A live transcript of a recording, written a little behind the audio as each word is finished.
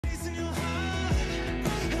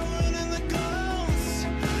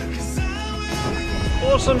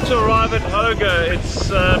awesome to arrive at Hoga. It's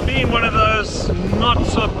been one of those not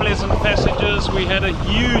so pleasant passages. We had a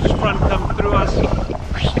huge front come through us.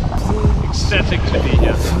 Ecstatic to be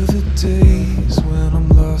here. For the days when I'm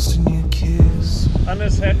lost in your kiss.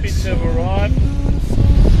 Anna's happy to have arrived.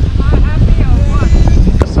 Am I happy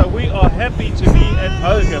or what? So we are happy to be at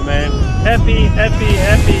Hoga, man. Happy, happy,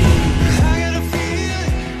 happy.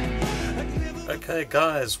 Okay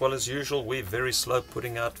guys, well as usual we're very slow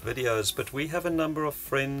putting out videos, but we have a number of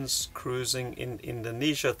friends cruising in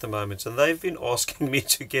Indonesia at the moment and they've been asking me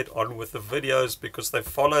to get on with the videos because they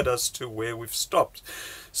followed us to where we've stopped.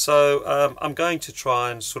 So I'm going to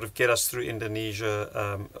try and sort of get us through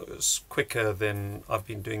Indonesia quicker than I've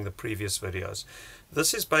been doing the previous videos.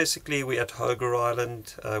 This is basically, we're at Hoga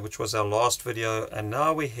Island, which was our last video, and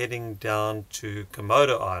now we're heading down to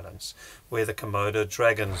Komodo Islands, where the Komodo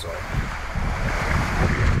dragons are.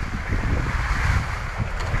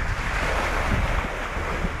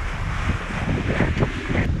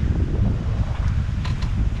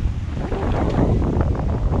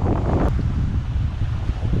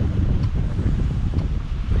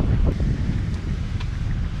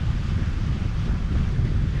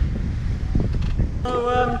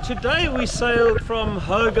 Today we sailed from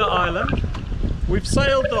Hoga Island. We've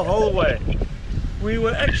sailed the whole way. We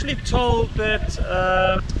were actually told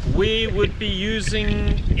that we would be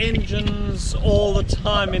using engines all the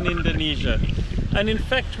time in Indonesia, and in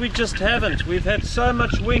fact we just haven't. We've had so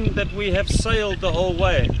much wind that we have sailed the whole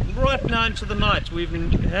way right now into the night. We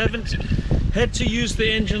haven't had to use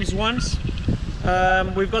the engines once.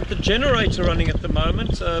 We've got the generator running at the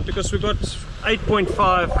moment because we've got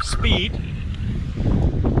 8.5 speed.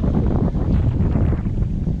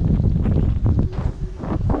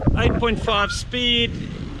 8.5 speed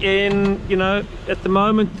in, you know, at the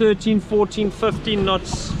moment 13, 14, 15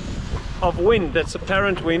 knots of wind. That's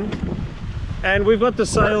apparent wind, and we've got the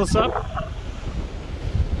sails up.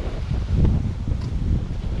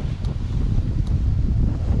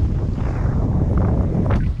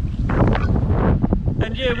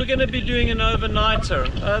 And yeah, we're going to be doing an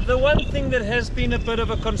overnighter. The one thing that has been a bit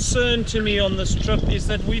of a concern to me on this trip is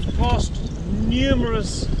that we've passed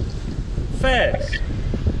numerous fads.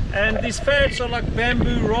 And these fads are like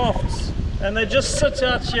bamboo rafts, and they just sit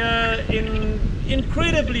out here in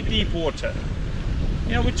incredibly deep water.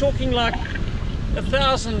 You know, we're talking like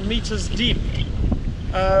 1,000 meters deep.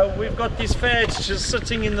 We've got these fads just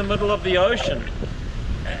sitting in the middle of the ocean.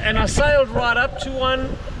 And I sailed right up to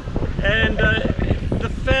one, and the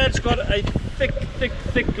fad's got a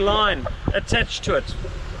thick line attached to it.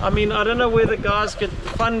 I mean, I don't know where the guys get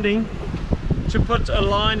funding to put a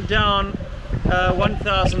line down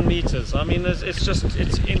 1,000 meters. I mean,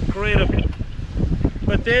 it's incredible.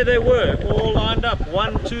 But there they were, all lined up,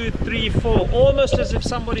 1, 2, 3, 4, almost as if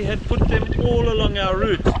somebody had put them all along our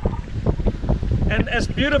route. And as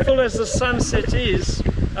beautiful as the sunset is,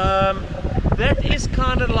 that is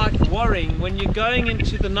kind of like worrying when you're going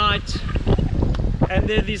into the night and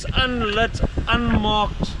there are these unlit,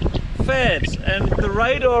 unmarked fads, and the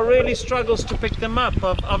radar really struggles to pick them up.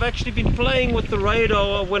 I've actually been playing with the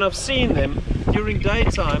radar when I've seen them during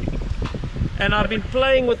daytime, and I've been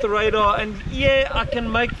playing with the radar, and yeah, I can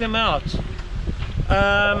make them out,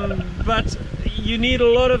 but you need a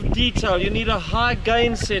lot of detail. You need a high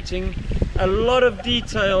gain setting. A lot of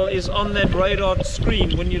detail is on that radar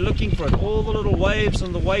screen when you're looking for it. All the little waves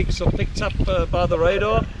and the wakes are picked up by the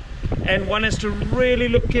radar, and one has to really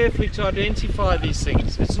look carefully to identify these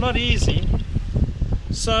things. It's not easy.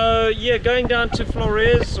 So yeah, going down to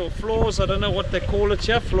Flores or Floors, I don't know what they call it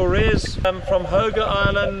here, Flores, from Hoga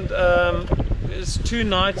Island, is 2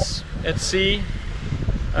 nights at sea,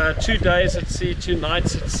 2 days at sea, 2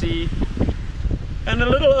 nights at sea, and a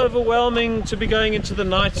little overwhelming to be going into the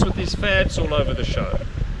nights with these fads all over the show.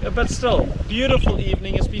 But still, beautiful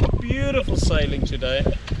evening. It's been beautiful sailing today.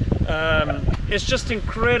 It's just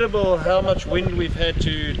incredible how much wind we've had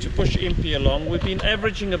to push Impi along. We've been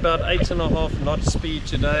averaging about 8.5 knot speed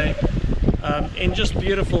today, in just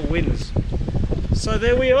beautiful winds. So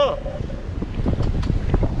there we are.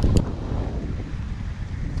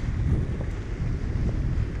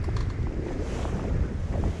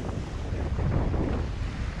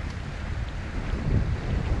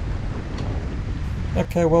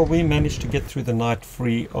 Okay, well, we managed to get through the night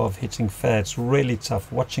free of hitting fads. Really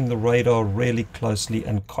tough, watching the radar really closely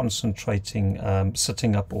and concentrating,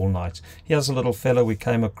 sitting up all night. Here's a little fellow we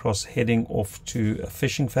came across heading off to a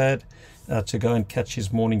fishing fad to go and catch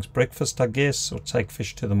his morning's breakfast, I guess, or take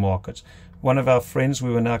fish to the market. One of our friends,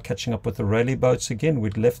 we were now catching up with the rally boats again.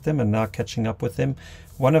 We'd left them and now catching up with them.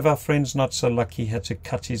 One of our friends, not so lucky, had to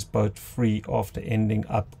cut his boat free after ending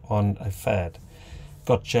up on a fad.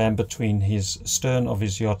 got jammed between his stern of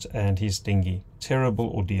his yacht and his dinghy. Terrible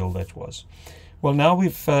ordeal that was. Well, now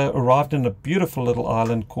we've arrived in a beautiful little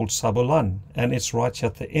island called Sabolan, and it's right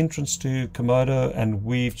at the entrance to Komodo, and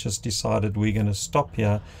we've just decided we're going to stop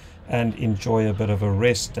here and enjoy a bit of a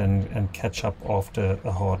rest and catch up after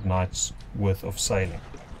a hard night's worth of sailing.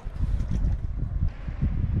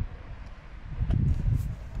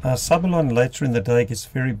 Sabolan later in the day gets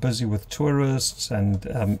very busy with tourists, and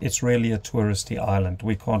it's really a touristy island.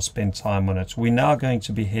 We can't spend time on it. We're now going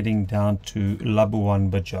to be heading down to Labuan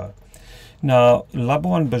Bajo. Now,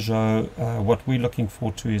 Labuan Bajo, what we're looking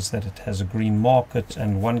forward to is that it has a green market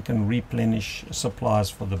and one can replenish supplies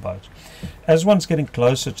for the boat. As one's getting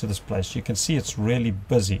closer to this place, you can see it's really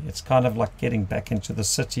busy. It's kind of like getting back into the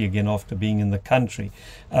city again after being in the country.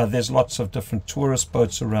 There's lots of different tourist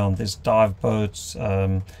boats around. There's dive boats,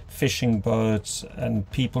 fishing boats, and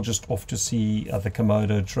people just off to see the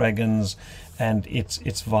Komodo dragons, and it's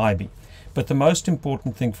vibey. But the most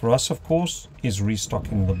important thing for us, of course, is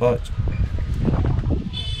restocking the boat.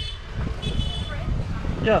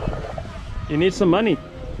 Yeah, you need some money.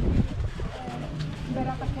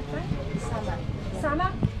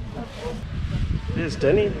 There's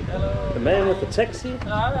Danny, the man with the taxi.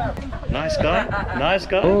 Nice guy, nice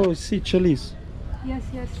guy. Oh, see chilies. Yes,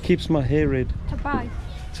 yes. Keeps my hair red. To buy.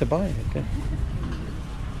 To buy, okay.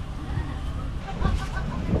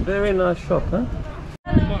 Very nice shop, huh?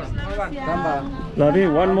 Lovely,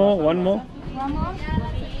 one more. One more?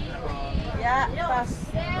 Yeah, pass.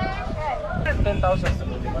 10,000.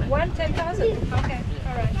 10,000? Okay,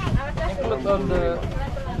 alright. Include on the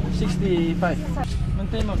 65.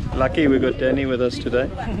 Lucky we got Danny with us today.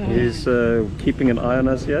 He's keeping an eye on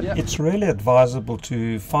us here. Yeah. It's really advisable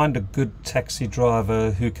to find a good taxi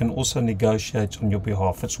driver who can also negotiate on your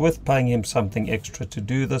behalf. It's worth paying him something extra to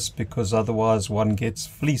do this, because otherwise one gets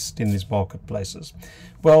fleeced in these marketplaces.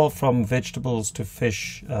 Well, from vegetables to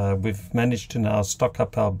fish, we've managed to now stock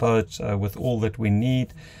up our boat with all that we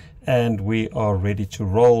need, and we are ready to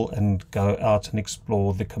roll and go out and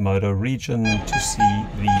explore the Komodo region to see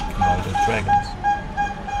the Komodo dragons.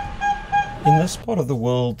 In this part of the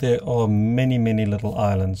world there are many little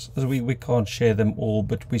islands. We can't share them all,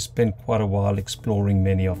 but we spent quite a while exploring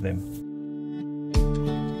many of them.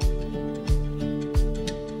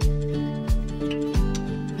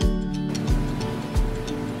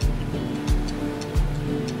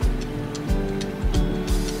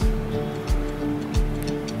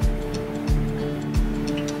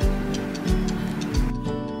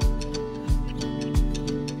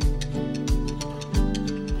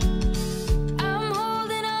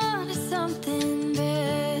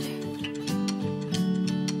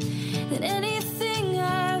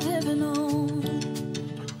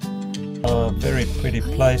 Very pretty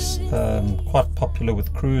place, quite popular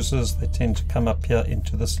with cruisers. They tend to come up here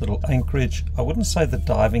into this little anchorage. I wouldn't say the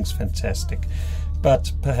diving's fantastic,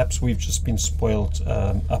 but perhaps we've just been spoiled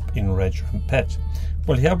up in Raja-Ampat.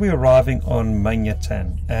 Well, here we're arriving on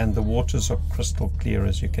Manyatan, and the waters are crystal clear.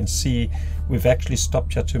 As you can see, we've actually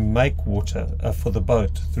stopped here to make water for the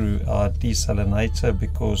boat through our desalinator,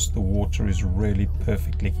 because the water is really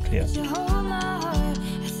perfectly clear.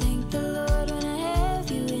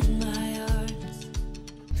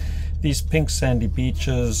 These pink sandy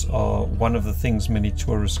beaches are one of the things many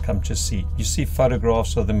tourists come to see. You see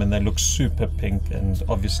photographs of them and they look super pink, and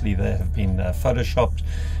obviously they have been photoshopped,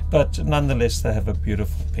 but nonetheless they have a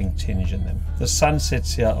beautiful pink tinge in them. The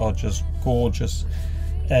sunsets here are just gorgeous,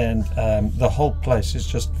 and the whole place is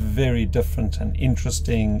just very different and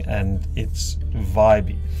interesting, and it's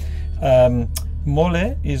vibey.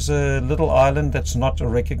 Mole is a little island that's not a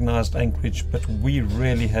recognized anchorage, but we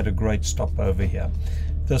really had a great stop over here.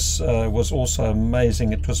 This was also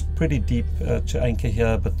amazing. It was pretty deep to anchor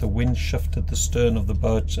here, but the wind shifted the stern of the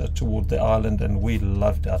boat toward the island, and we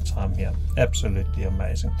loved our time here. Absolutely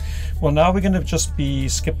amazing. Well, now we're going to just be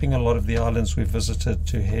skipping a lot of the islands we visited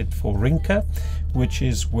to head for Rinca, which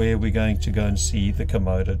is where we're going to go and see the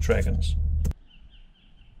Komodo dragons.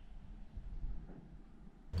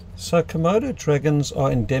 So Komodo dragons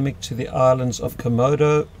are endemic to the islands of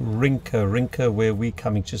Komodo, Rinca where we're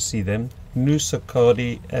coming to see them, Nusa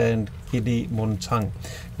Kodi and Gidi Montang.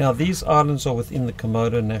 Now these islands are within the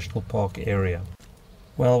Komodo National Park area.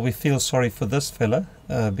 Well, we feel sorry for this fella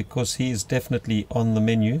because he is definitely on the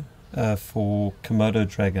menu for Komodo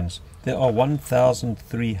dragons. There are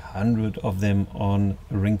 1,300 of them on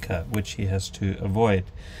Rinca, which he has to avoid.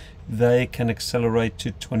 They can accelerate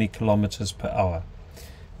to 20 kilometers per hour.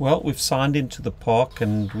 Well, we've signed into the park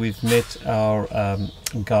and we've met our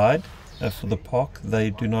guide for the park. They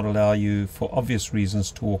do not allow you, for obvious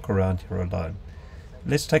reasons, to walk around here alone.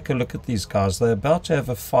 let's take a look at these guys. They're about to have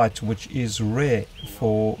a fight which is rare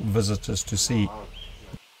for visitors to see.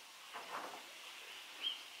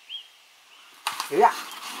 Yeah.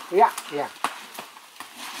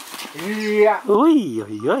 Oi,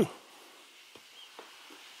 oi, oi.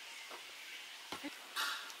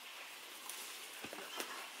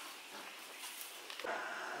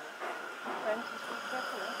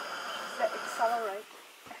 Accelerate.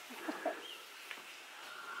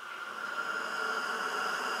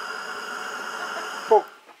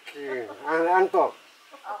 Angkor.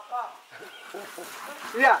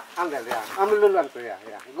 Ya, ambil ya. Ambil duluan tuh ya.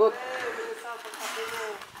 Ya, good.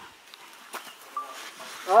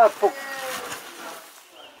 Puk.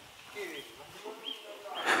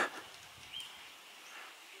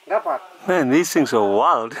 Dapat. Man, these things are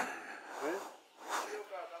wild.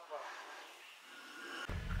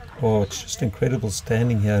 Oh, it's just incredible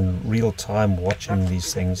standing here in real time watching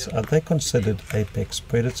these things. Are they considered apex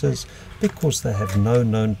predators? Because they have no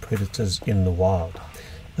known predators in the wild.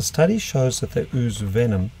 A study shows that they ooze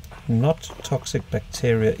venom, not toxic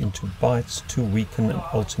bacteria, into bites to weaken and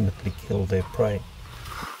ultimately kill their prey.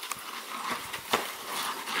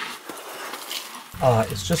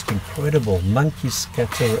 It's just incredible. Monkeys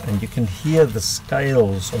scatter and you can hear the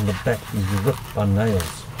scales on the back being ripped by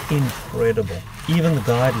nails. Incredible. Even the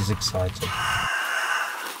guide is excited.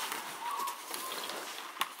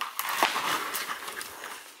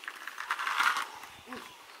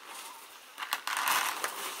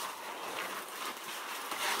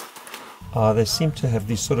 They seem to have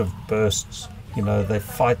these sort of bursts. You know, they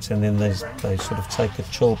fight and then they sort of take a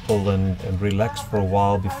chill pill and relax for a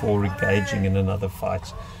while before engaging in another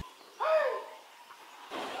fight.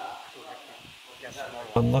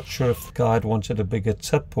 I'm not sure if the guide wanted a bigger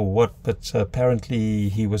tip or what, but apparently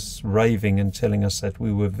he was raving and telling us that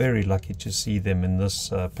we were very lucky to see them in this,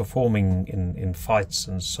 performing in fights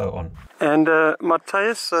and so on. And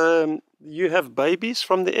Matthias, you have babies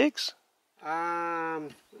from the eggs?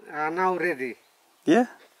 Now ready. Yeah?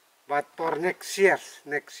 But for next year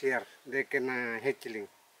they can hatchling.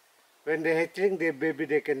 When they hatchling, the baby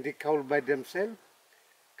they can dig hole by themselves,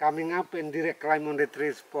 coming up and direct climb on the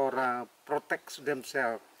trees for protects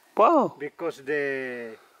themselves. Wow. Because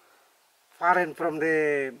the foreign from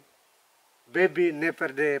the baby never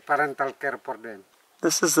the parental care for them.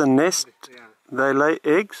 This is the nest. Yeah. They lay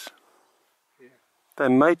eggs. Yeah. They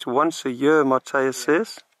mate once a year, Matthias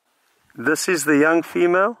says. This is the young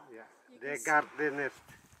female. Yeah. They guard the nest.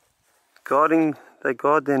 They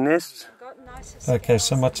guard their nests. Okay,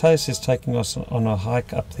 so Matthias is taking us on a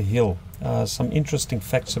hike up the hill. Some interesting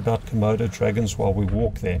facts about Komodo dragons while we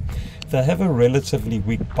walk there. They have a relatively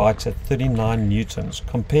weak bite at 39 newtons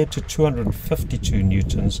compared to 252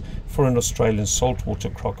 newtons for an Australian saltwater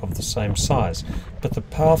croc of the same size, but the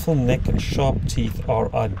powerful neck and sharp teeth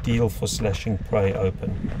are ideal for slashing prey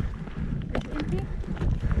open.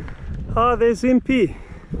 Ah, there's Impi.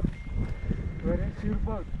 Where is your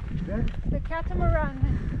boat? The catamaran.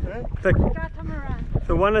 The Catamaran.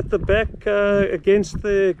 The one at the back against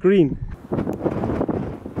the green.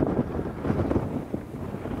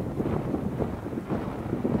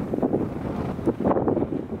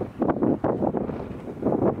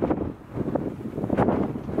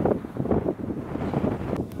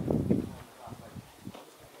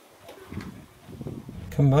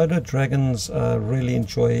 Komodo dragons really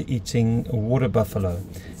enjoy eating water buffalo,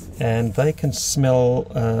 and they can smell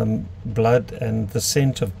blood and the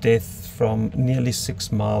scent of death from nearly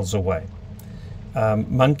 6 miles away.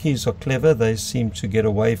 Monkeys are clever, they seem to get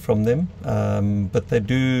away from them, but they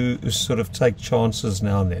do sort of take chances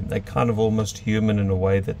now and then. They're kind of almost human in a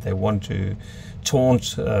way that they want to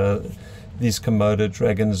taunt these Komodo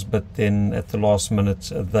dragons, but then at the last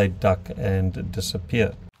minute they duck and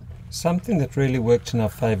disappear. Something that really worked in our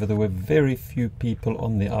favor, there were very few people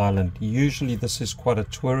on the island. Usually this is quite a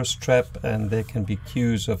tourist trap and there can be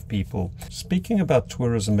queues of people. Speaking about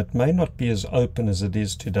tourism, it may not be as open as it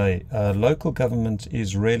is today. Local government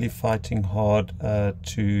is really fighting hard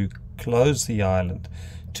to close the island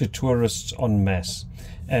to tourists en masse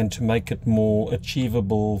and to make it more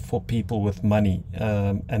achievable for people with money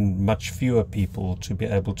and much fewer people to be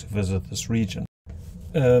able to visit this region.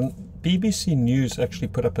 BBC News actually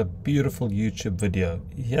put up a beautiful YouTube video.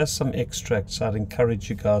 Here's some extracts. I'd encourage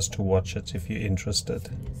you guys to watch it if you're interested.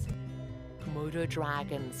 Komodo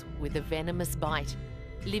dragons with a venomous bite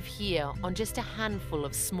live here on just a handful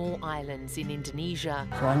of small islands in Indonesia.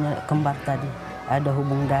 Soalnya kembar tadi ada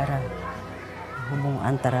hubung darah, hubung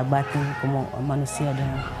antara batin manusia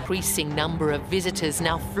dan. Increasing number of visitors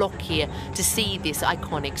now flock here to see this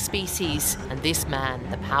iconic species, and this man,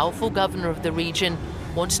 the powerful governor of the region,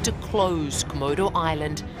 wants to close Komodo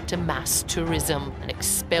Island to mass tourism and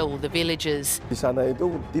expel the villagers. Di sana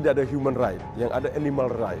itu tidak ada human right, yang ada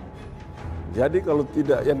animal right. Jadi kalau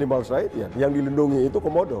tidak animal right, ya, yang dilindungi itu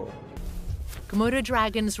komodo. Komodo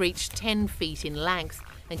dragons reach 10 feet in length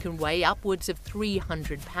and can weigh upwards of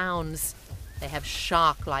 300 pounds. They have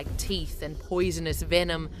shark-like teeth and poisonous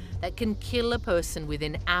venom that can kill a person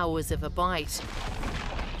within hours of a bite,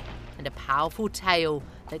 and a powerful tail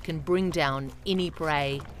that can bring down any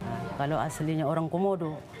prey. Kalau aslinya orang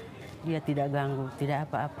Komodo, dia tidak ganggu,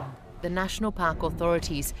 tidak apa-apa. The national park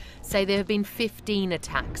authorities say there have been 15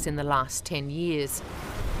 attacks in the last 10 years.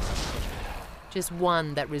 Just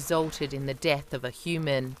one that resulted in the death of a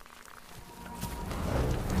human.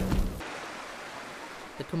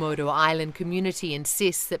 The Komodo Island community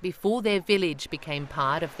insists that before their village became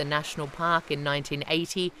part of the national park in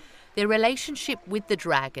 1980, their relationship with the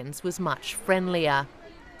dragons was much friendlier.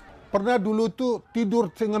 Pernah dulu tuh tidur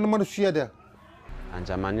dengan manusia dia.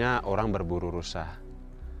 Ancamannya orang berburu rusa.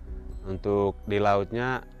 Untuk di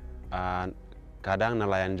lautnya, kadang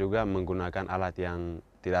nelayan juga menggunakan alat yang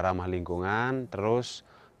tidak ramah lingkungan, terus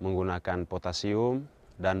menggunakan potasium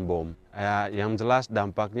dan bom. Yang jelas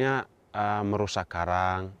dampaknya merusak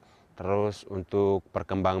karang, terus untuk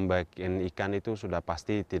perkembangbiakan ikan itu sudah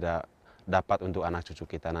pasti tidak dapat untuk anak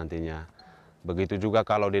cucu kita nantinya. Begitu juga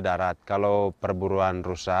kalau di darat, kalau perburuan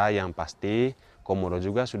rusa yang pasti komodo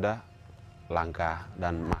juga sudah langka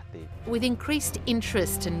dan mati. With increased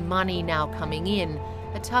interest and money now coming in,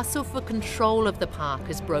 a tussle for control of the park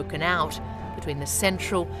has broken out between the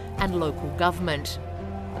central and local government.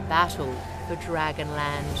 A battle for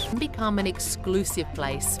Dragonland can become an exclusive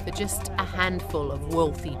place for just a handful of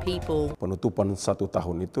wealthy people. Penutupan 1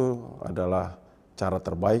 tahun itu adalah cara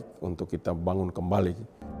terbaik untuk kita bangun kembali.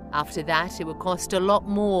 After that, it will cost a lot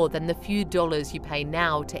more than the few dollars you pay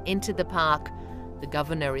now to enter the park. The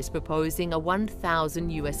governor is proposing a $1,000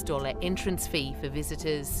 entrance fee for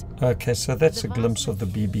visitors. Okay, so that's a glimpse of the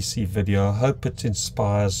BBC video. I hope it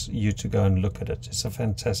inspires you to go and look at it. It's a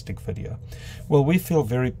fantastic video. Well, we feel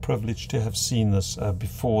very privileged to have seen this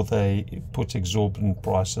before they put exorbitant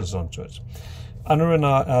prices onto it. Anna and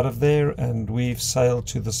I are out of there, and we've sailed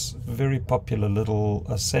to this very popular little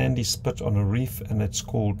sandy spit on a reef, and it's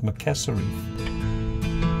called Macassar Reef.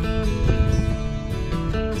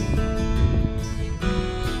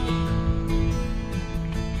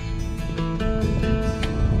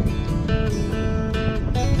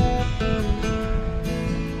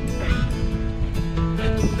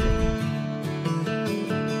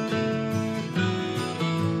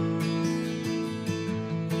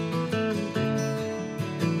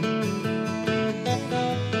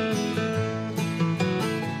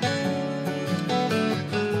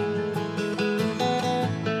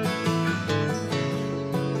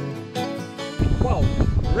 Wow,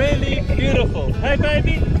 really beautiful. Hey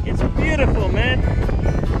baby, it's beautiful, man.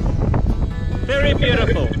 Very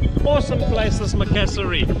beautiful. Awesome place, this Macassar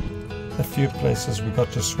Reef. A few places we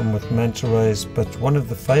got to swim with manta rays, but one of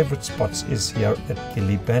the favorite spots is here at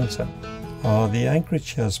Gilibanta. The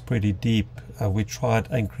anchorage here is pretty deep. We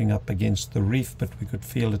tried anchoring up against the reef, but we could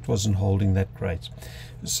feel it wasn't holding that great.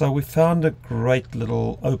 So we found a great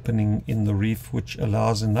little opening in the reef which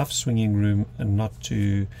allows enough swinging room and not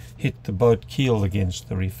to hit the boat keel against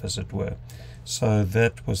the reef, as it were. So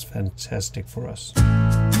that was fantastic for us.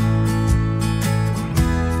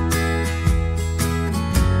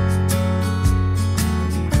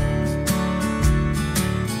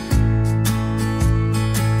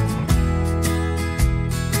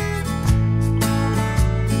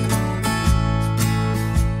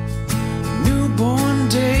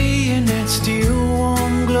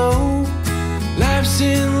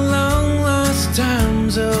 In long lost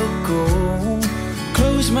times ago,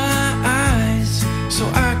 close my eyes so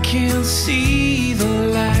I can see the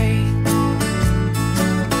light.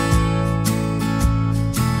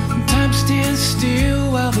 Time stands still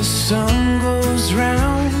while the sun goes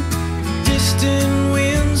round. Distant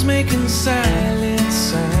winds making silent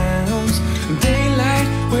sounds. Daylight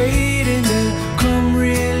waiting to come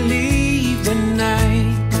relieve the night.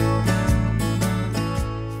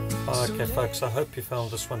 Okay folks, I hope you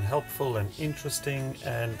found this one helpful and interesting,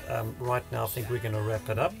 and right now I think we're going to wrap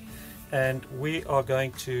it up, and we are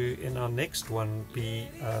going to, in our next one, be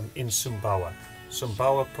in Sumbawa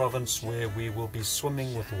province, where we will be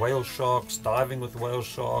swimming with whale sharks, diving with whale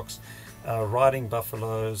sharks, riding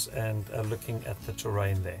buffaloes, and looking at the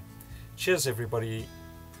terrain there. Cheers everybody,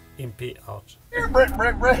 Impi out.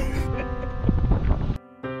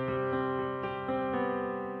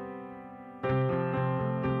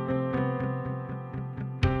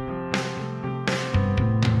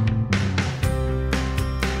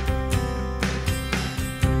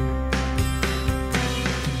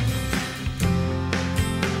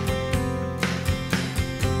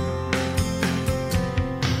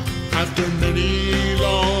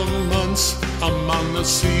 the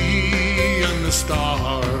sea and the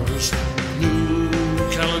stars. New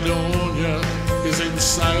Caledonia is in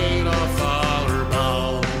sight of our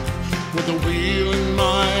bow. With a wheel in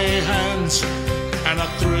my hands and a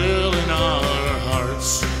thrill in our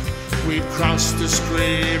hearts, we've crossed this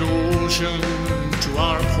great ocean to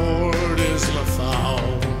our port is Lafau.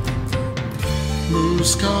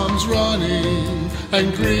 Moose comes running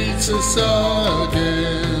and greets us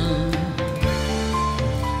again.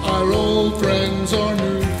 Our old friends are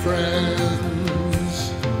new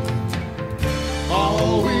friends.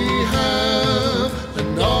 All we have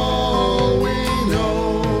and all we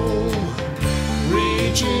know,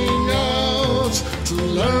 reaching out to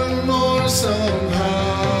learn more somehow.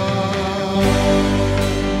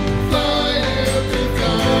 Fly every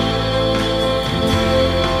fly,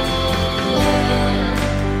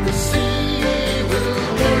 the sea will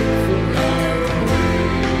work for our way.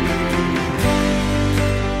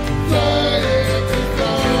 Fly every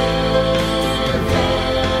fly,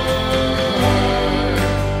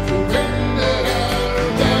 the wind at our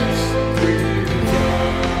backs we fly.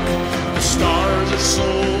 The stars are so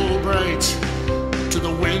bright, to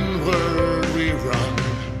the windward we run.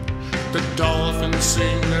 The dolphins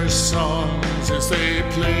sing their songs as they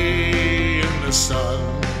play in the sun.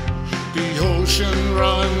 The ocean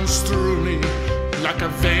runs through me like a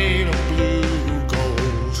vein of blue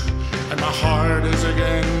gold, and my heart is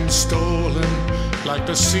again stolen like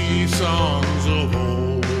the sea songs of old.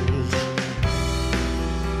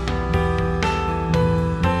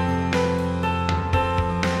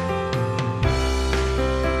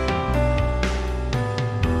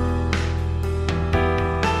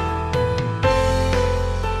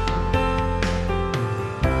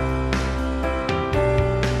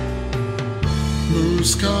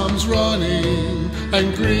 Moose comes running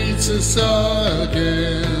and greets us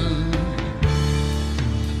again.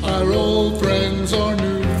 Our old friends are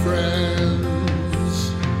new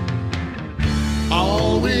friends.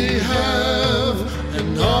 All we have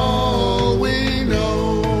and all we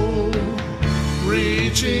know,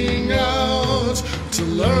 reaching out to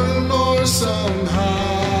learn more somehow.